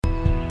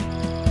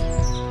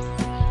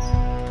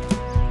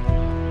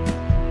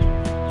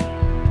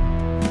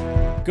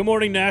Good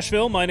morning,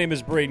 Nashville. My name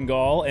is Braden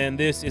Gall, and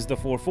this is the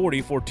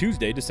 440 for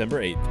Tuesday,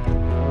 December 8th.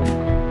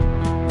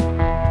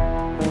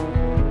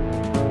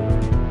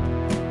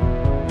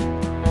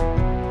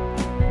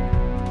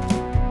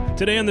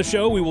 Today on the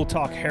show, we will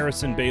talk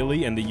Harrison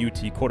Bailey and the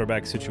UT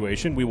quarterback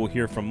situation. We will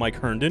hear from Mike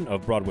Herndon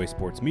of Broadway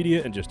Sports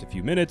Media in just a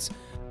few minutes.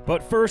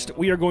 But first,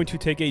 we are going to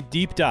take a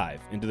deep dive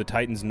into the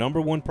Titans'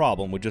 number one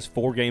problem with just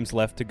 4 games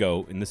left to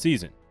go in the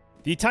season.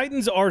 The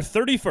Titans are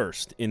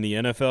 31st in the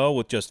NFL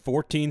with just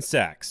 14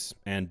 sacks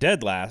and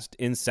dead last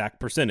in sack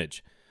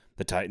percentage.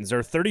 The Titans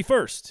are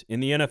 31st in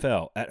the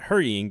NFL at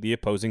hurrying the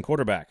opposing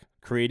quarterback,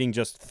 creating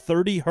just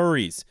 30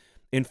 hurries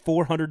in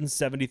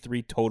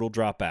 473 total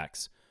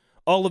dropbacks.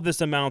 All of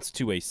this amounts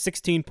to a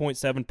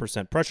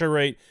 16.7% pressure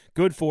rate,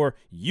 good for,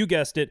 you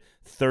guessed it,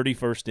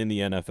 31st in the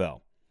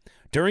NFL.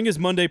 During his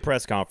Monday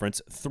press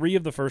conference, 3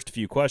 of the first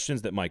few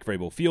questions that Mike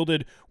Vrabel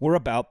fielded were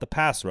about the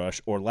pass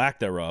rush, or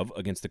lack thereof,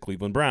 against the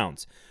Cleveland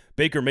Browns.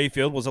 Baker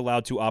Mayfield was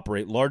allowed to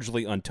operate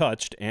largely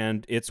untouched,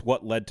 and it's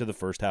what led to the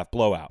first half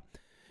blowout.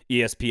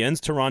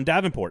 ESPN's Teron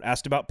Davenport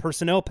asked about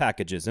personnel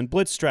packages and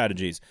blitz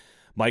strategies.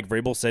 Mike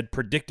Vrabel said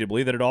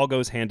predictably that it all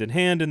goes hand in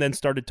hand, and then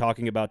started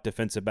talking about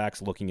defensive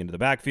backs looking into the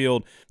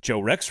backfield. Joe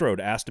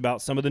Rexrode asked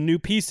about some of the new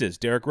pieces,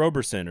 Derek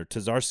Roberson or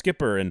Tazar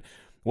Skipper, and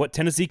what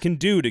Tennessee can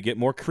do to get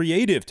more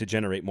creative to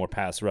generate more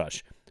pass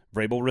rush.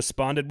 Vrabel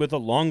responded with a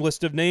long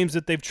list of names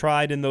that they've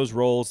tried in those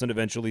roles and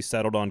eventually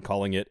settled on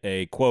calling it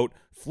a, quote,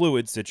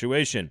 fluid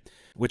situation,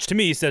 which to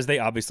me says they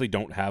obviously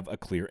don't have a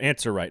clear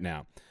answer right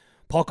now.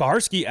 Paul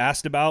Kaharski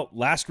asked about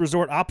last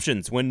resort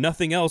options when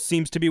nothing else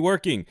seems to be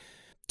working.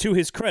 To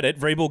his credit,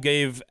 Vrabel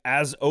gave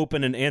as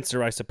open an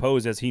answer, I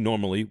suppose, as he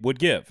normally would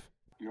give.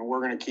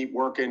 We're going to keep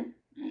working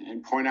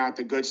and point out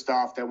the good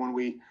stuff that when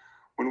we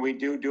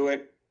do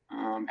it,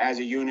 as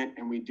a unit,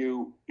 and we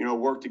do,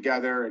 work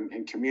together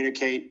and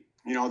communicate,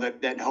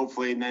 that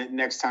hopefully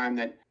next time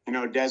that,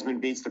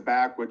 Desmond beats the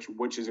back,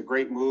 which is a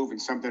great move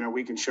and something that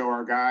we can show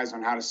our guys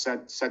on how to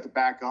set the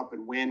back up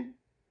and win.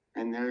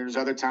 And there's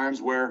other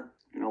times where,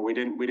 we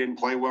didn't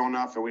play well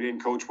enough and we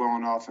didn't coach well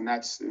enough, and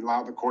that's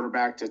allowed the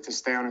quarterback to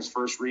stay on his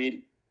first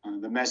read.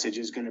 The message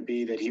is going to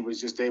be that he was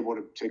just able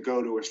to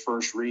go to his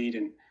first read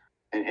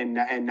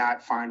and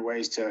not find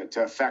ways to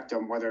affect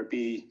him, whether it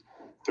be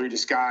through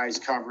disguise,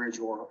 coverage,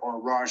 or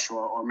rush,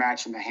 or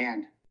matching the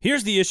hand.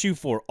 Here's the issue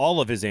for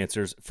all of his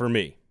answers for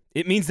me.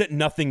 It means that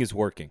nothing is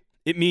working.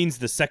 It means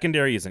the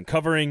secondary isn't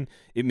covering.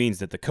 It means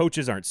that the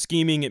coaches aren't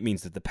scheming. It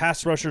means that the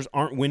pass rushers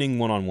aren't winning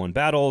one-on-one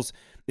battles.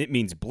 It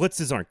means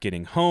blitzes aren't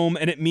getting home.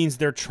 And it means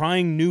they're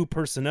trying new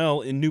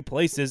personnel in new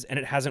places, and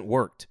it hasn't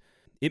worked.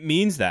 It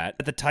means that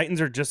the Titans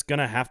are just going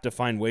to have to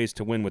find ways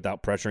to win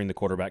without pressuring the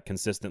quarterback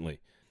consistently.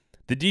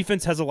 The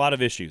defense has a lot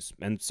of issues,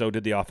 and so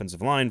did the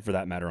offensive line, for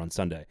that matter, on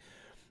Sunday.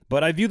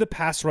 But I view the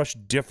pass rush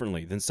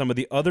differently than some of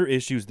the other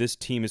issues this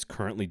team is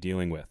currently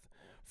dealing with.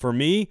 For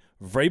me,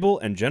 Vrabel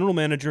and general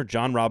manager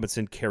John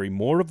Robinson carry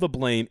more of the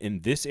blame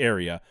in this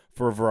area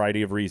for a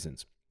variety of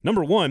reasons.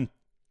 Number one,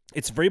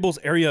 it's Vrabel's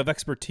area of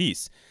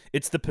expertise.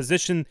 It's the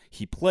position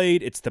he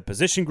played, it's the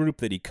position group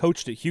that he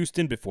coached at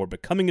Houston before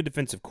becoming a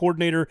defensive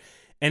coordinator,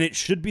 and it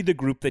should be the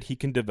group that he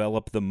can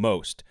develop the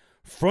most.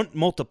 Front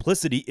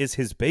multiplicity is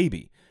his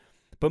baby.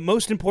 But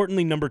most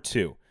importantly, number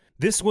two,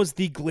 this was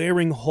the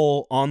glaring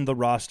hole on the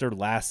roster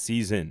last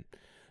season.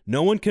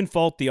 No one can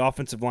fault the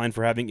offensive line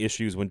for having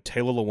issues when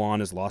Taylor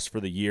Lewan is lost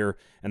for the year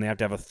and they have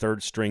to have a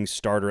third-string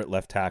starter at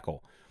left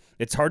tackle.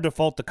 It's hard to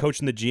fault the coach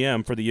and the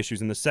GM for the issues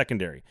in the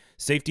secondary.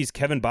 Safeties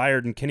Kevin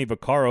Byard and Kenny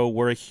Vaccaro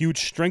were a huge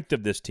strength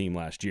of this team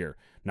last year.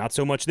 Not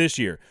so much this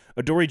year.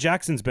 Adoree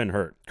Jackson's been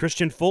hurt.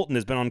 Christian Fulton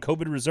has been on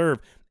COVID reserve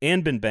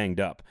and been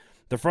banged up.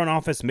 The front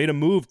office made a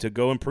move to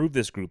go improve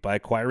this group by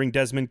acquiring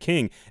Desmond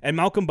King, and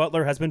Malcolm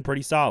Butler has been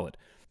pretty solid.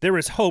 There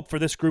is hope for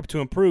this group to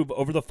improve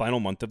over the final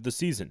month of the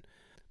season.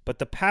 But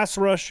the pass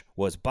rush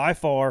was by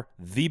far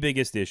the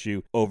biggest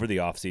issue over the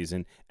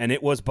offseason, and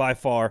it was by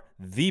far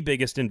the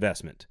biggest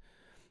investment.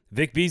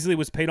 Vic Beasley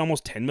was paid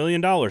almost $10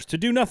 million to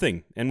do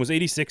nothing and was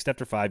 86th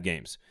after 5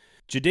 games.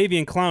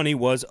 Jadeveon Clowney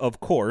was, of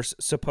course,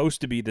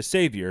 supposed to be the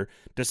savior,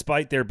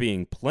 despite there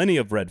being plenty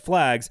of red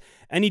flags,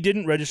 and he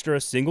didn't register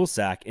a single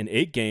sack in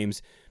 8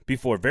 games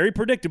before very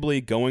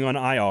predictably going on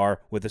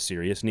IR with a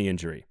serious knee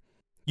injury.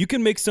 You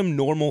can make some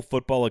normal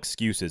football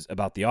excuses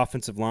about the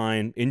offensive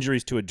line,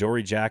 injuries to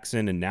Adoree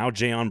Jackson, and now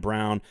Jayon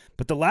Brown,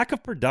 but the lack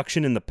of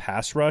production in the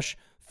pass rush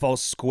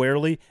falls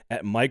squarely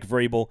at Mike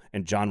Vrabel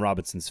and John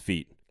Robinson's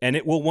feet. And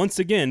it will once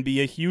again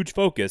be a huge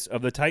focus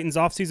of the Titans'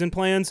 offseason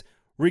plans,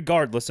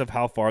 regardless of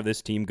how far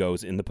this team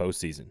goes in the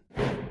postseason.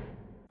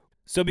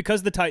 So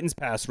because the Titans'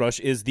 pass rush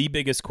is the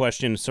biggest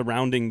question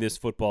surrounding this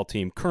football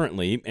team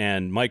currently,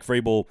 and Mike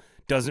Vrabel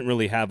doesn't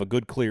really have a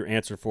good, clear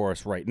answer for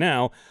us right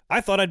now, I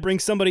thought I'd bring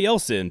somebody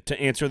else in to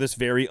answer this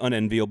very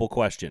unenviable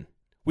question.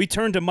 We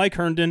turn to Mike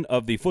Herndon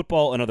of the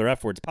Football and Other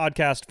F Words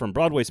podcast from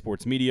Broadway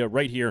Sports Media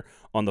right here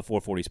on the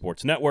 440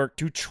 Sports Network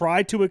to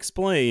try to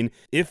explain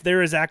if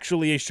there is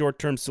actually a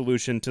short-term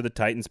solution to the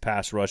Titans'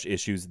 pass rush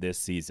issues this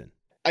season.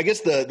 I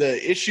guess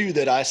the issue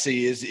that I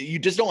see is you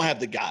just don't have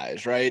the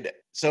guys, right?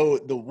 So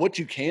what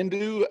you can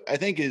do, I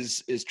think,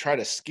 is try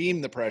to scheme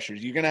the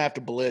pressures. You're going to have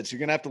to blitz. You're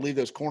going to have to leave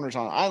those corners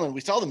on island.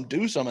 We saw them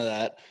do some of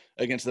that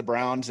against the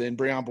Browns, and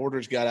Breon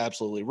Borders got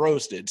absolutely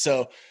roasted.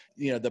 So,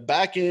 the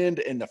back end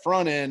and the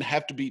front end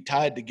have to be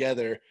tied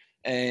together.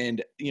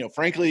 And,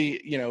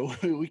 frankly,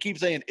 we keep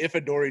saying if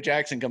Adoree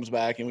Jackson comes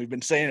back, and we've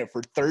been saying it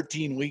for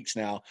 13 weeks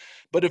now.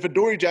 But if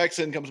Adoree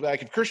Jackson comes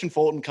back, if Christian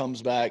Fulton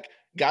comes back,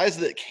 guys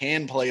that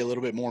can play a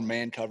little bit more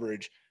man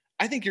coverage,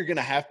 I think you're going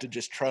to have to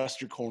just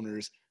trust your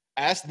corners.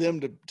 Ask them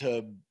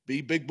to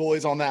be big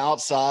boys on the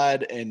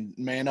outside and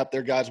man up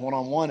their guys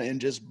one-on-one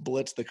and just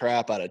blitz the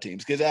crap out of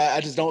teams. Because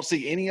I just don't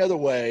see any other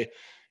way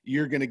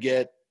you're going to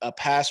get a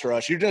pass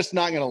rush. You're just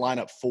not going to line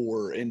up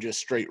 4 and just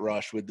straight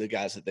rush with the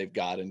guys that they've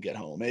got and get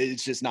home.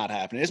 It's just not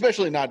happening,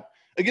 especially not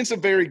against a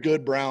very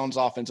good Browns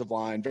offensive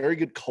line, very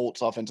good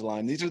Colts offensive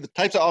line. These are the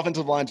types of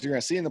offensive lines you're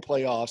going to see in the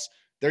playoffs.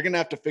 They're going to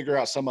have to figure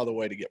out some other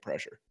way to get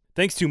pressure.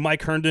 Thanks to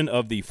Mike Herndon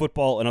of the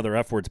Football and Other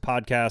F Words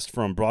podcast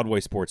from Broadway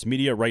Sports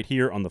Media right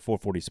here on the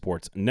 440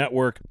 Sports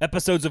Network.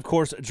 Episodes, of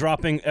course,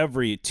 dropping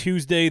every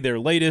Tuesday, their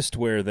latest,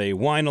 where they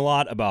whine a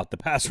lot about the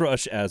pass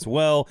rush as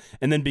well,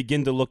 and then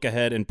begin to look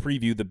ahead and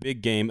preview the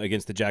big game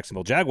against the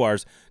Jacksonville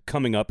Jaguars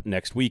coming up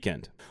next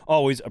weekend.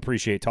 Always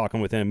appreciate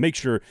talking with him. Make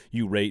sure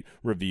you rate,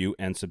 review,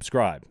 and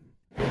subscribe.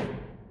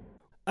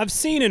 I've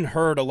seen and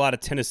heard a lot of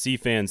Tennessee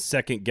fans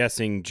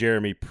second-guessing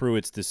Jeremy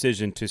Pruitt's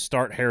decision to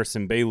start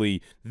Harrison Bailey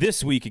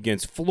this week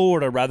against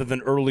Florida rather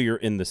than earlier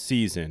in the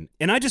season.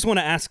 And I just want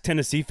to ask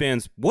Tennessee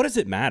fans, what does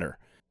it matter?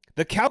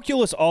 The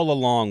calculus all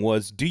along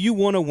was, do you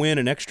want to win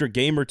an extra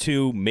game or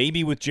two,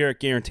 maybe with Jarrett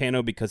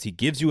Guarantano because he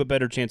gives you a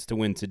better chance to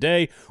win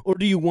today, or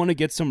do you want to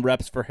get some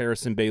reps for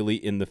Harrison Bailey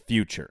in the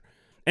future?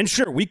 And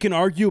sure, we can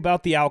argue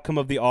about the outcome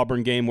of the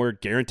Auburn game where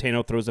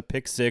Guarantano throws a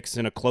pick six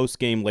in a close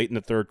game late in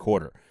the third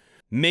quarter.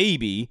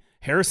 Maybe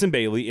Harrison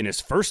Bailey, in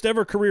his first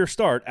ever career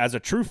start as a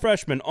true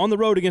freshman on the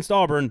road against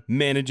Auburn,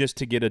 manages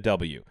to get a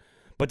W.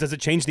 But does it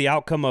change the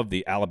outcome of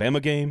the Alabama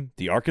game,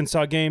 the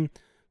Arkansas game?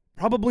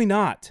 Probably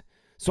not.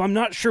 So I'm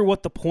not sure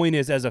what the point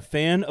is as a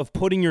fan of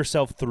putting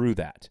yourself through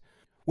that.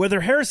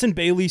 Whether Harrison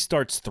Bailey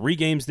starts 3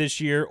 games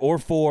this year or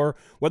 4,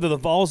 whether the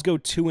Vols go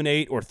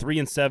 2-8 or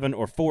 3-7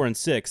 or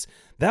 4-6,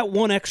 that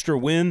one extra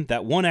win,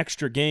 that one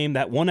extra game,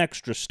 that one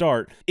extra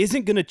start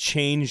isn't going to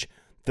change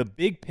the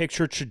big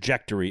picture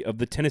trajectory of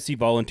the Tennessee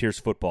Volunteers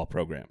football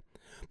program.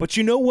 But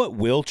you know what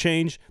will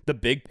change the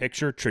big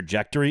picture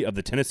trajectory of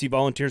the Tennessee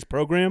Volunteers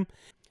program?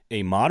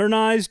 A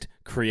modernized,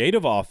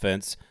 creative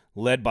offense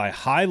led by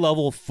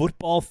high-level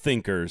football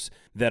thinkers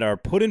that are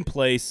put in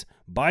place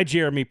by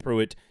Jeremy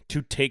Pruitt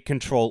to take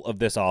control of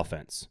this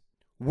offense.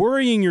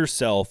 Worrying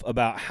yourself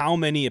about how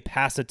many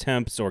pass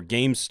attempts or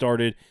games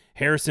started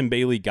Harrison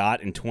Bailey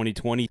got in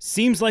 2020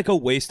 seems like a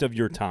waste of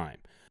your time.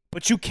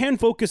 But you can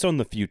focus on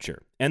the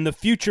future, and the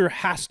future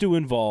has to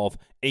involve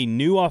a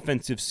new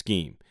offensive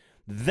scheme.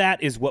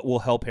 That is what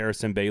will help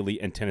Harrison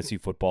Bailey and Tennessee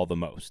football the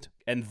most.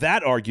 And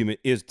that argument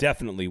is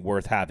definitely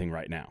worth having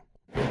right now.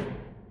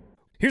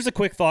 Here's a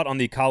quick thought on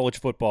the college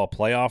football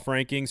playoff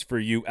rankings for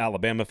you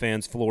Alabama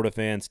fans, Florida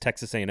fans,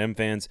 Texas A&M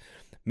fans.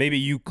 Maybe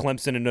you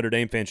Clemson and Notre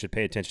Dame fans should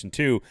pay attention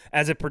too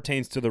as it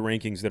pertains to the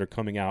rankings that are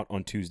coming out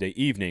on Tuesday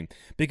evening,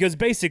 because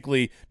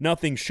basically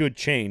nothing should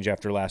change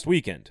after last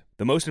weekend.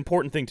 The most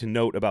important thing to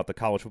note about the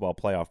college football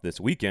playoff this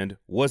weekend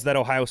was that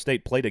Ohio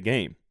State played a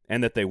game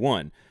and that they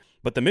won.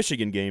 But the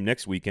Michigan game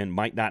next weekend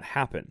might not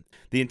happen.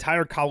 The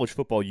entire college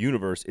football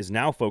universe is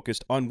now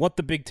focused on what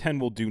the Big Ten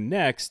will do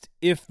next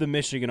if the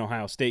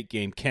Michigan-Ohio State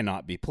game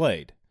cannot be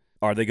played.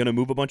 Are they going to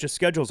move a bunch of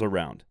schedules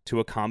around to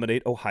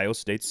accommodate Ohio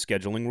State's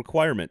scheduling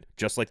requirement,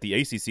 just like the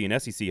ACC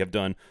and SEC have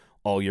done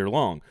all year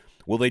long?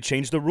 Will they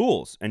change the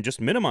rules and just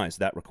minimize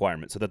that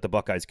requirement so that the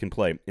Buckeyes can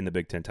play in the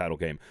Big Ten title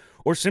game?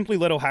 Or simply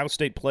let Ohio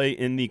State play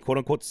in the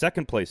quote-unquote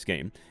second place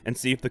game and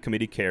see if the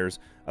committee cares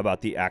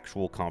about the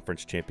actual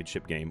conference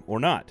championship game or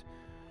not?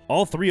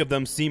 All three of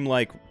them seem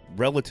like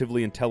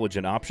relatively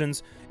intelligent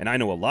options, and I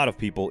know a lot of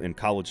people in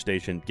College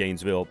Station,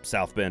 Gainesville,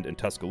 South Bend, and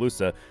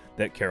Tuscaloosa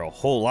that care a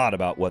whole lot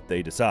about what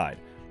they decide,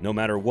 no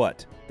matter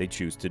what they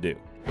choose to do.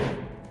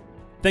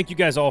 Thank you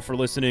guys all for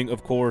listening.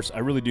 Of course, I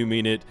really do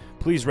mean it.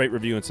 Please rate,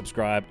 review, and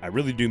subscribe. I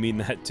really do mean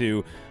that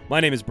too. My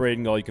name is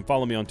Braden Gall. You can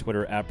follow me on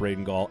Twitter at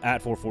Braden Gall,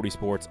 at 440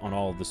 Sports on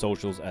all of the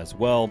socials as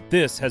well.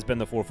 This has been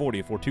the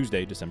 440 for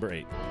Tuesday, December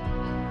 8th.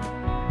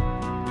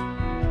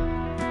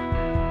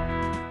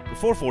 The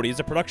 440 is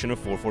a production of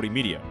 440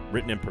 Media,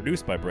 written and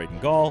produced by Braden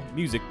Gall,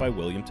 music by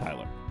William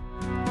Tyler.